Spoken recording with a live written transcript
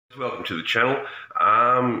Welcome to the channel.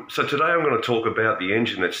 So today I'm going to talk about the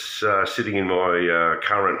engine that's sitting in my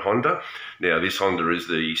current Honda. Now this Honda is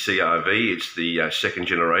the CR-V, it's the second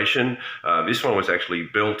generation. This one was actually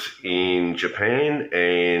built in Japan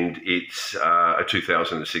and it's a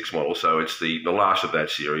 2006 model, so it's the last of that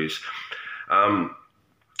series.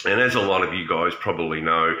 And as a lot of you guys probably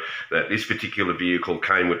know, that this particular vehicle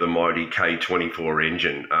came with the mighty K24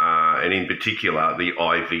 engine, and in particular the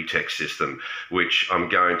I-VTEC system, which I'm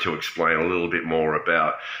going to explain a little bit more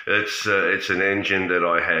about. It's an engine that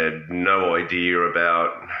I had no idea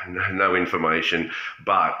about, no information,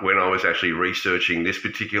 but when I was actually researching this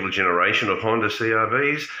particular generation of Honda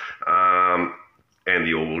CR-Vs and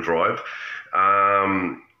the all-wheel drive,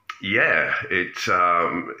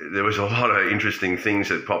 there was a lot of interesting things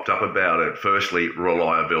that popped up about it. Firstly,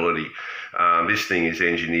 reliability. This thing is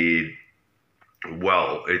engineered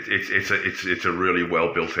well. It's a really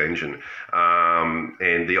well built engine,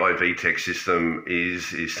 and the I-VTEC system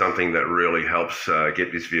is something that really helps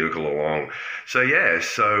get this vehicle along. So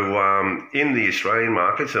in the Australian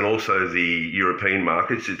markets and also the European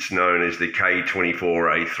markets, it's known as the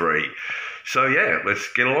K24A3. So yeah, let's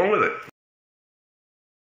get along with it.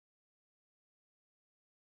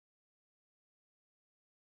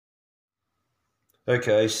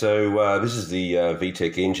 Okay, so this is the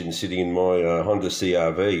VTEC engine sitting in my Honda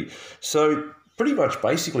CR-V. So pretty much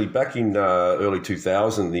basically back in early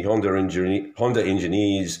 2000, the Honda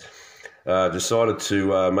engineers decided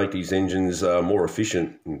to make these engines more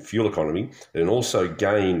efficient in fuel economy and also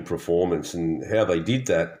gain performance. And how they did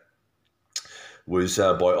that was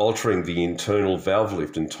by altering the internal valve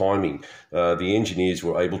lift and timing. The engineers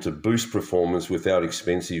were able to boost performance without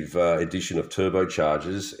expensive addition of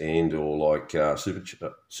turbochargers and or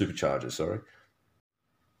superchargers, sorry.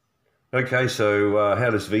 Okay, so how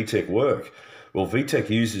does VTEC work? Well, VTEC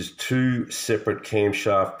uses two separate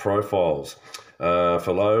camshaft profiles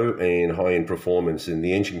for low and high-end performance, and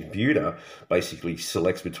the engine computer basically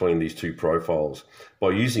selects between these two profiles.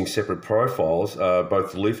 By using separate profiles,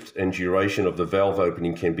 both lift and duration of the valve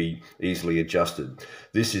opening can be easily adjusted.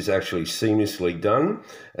 This is actually seamlessly done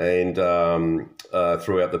and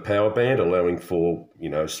throughout the power band, allowing for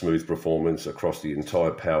smooth performance across the entire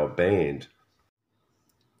power band.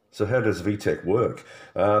 So how does VTEC work?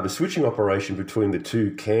 The switching operation between the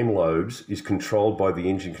two cam lobes is controlled by the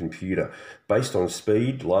engine computer. Based on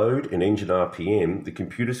speed, load, and engine RPM, the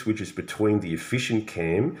computer switches between the efficient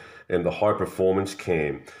cam and the high-performance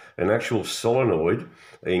cam. An actual solenoid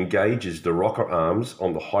engages the rocker arms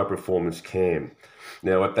on the high-performance cam.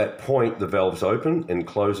 Now at that point, the valves open and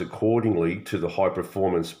close accordingly to the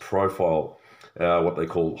high-performance profile. What they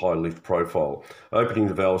call high lift profile, opening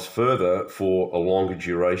the valves further for a longer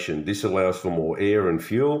duration. This allows for more air and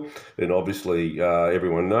fuel, and obviously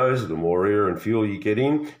everyone knows the more air and fuel you get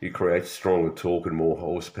in, it creates stronger torque and more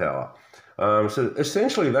horsepower. So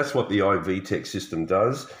essentially that's what the I-VTEC system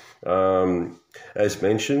does. As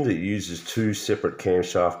mentioned, it uses two separate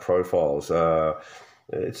camshaft profiles.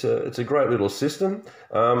 It's a great little system.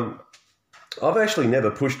 I've actually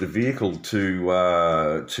never pushed a vehicle to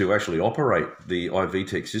actually operate the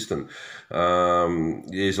I-VTEC system.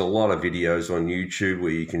 There's a lot of videos on YouTube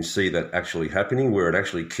where you can see that actually happening, where it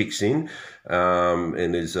actually kicks in,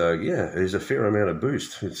 and there's a fair amount of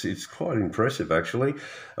boost. It's quite impressive actually.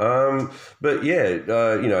 But yeah,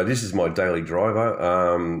 this is my daily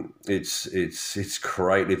driver. It's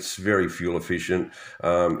great. It's very fuel efficient.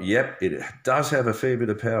 Yep, it does have a fair bit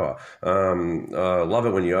of power. I love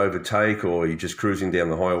it when you overtake or you're just cruising down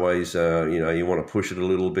the highways. You want to push it a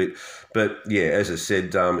little bit. But yeah, as I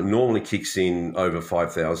said, it normally kicks in over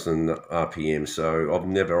 5,000 RPM. So I've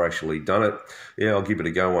never actually done it. Yeah, I'll give it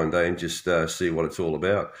a go one day and just see what it's all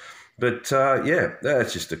about. But yeah,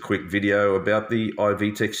 that's just a quick video about the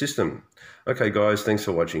I-VTEC system. Okay, guys, thanks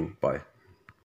for watching. Bye.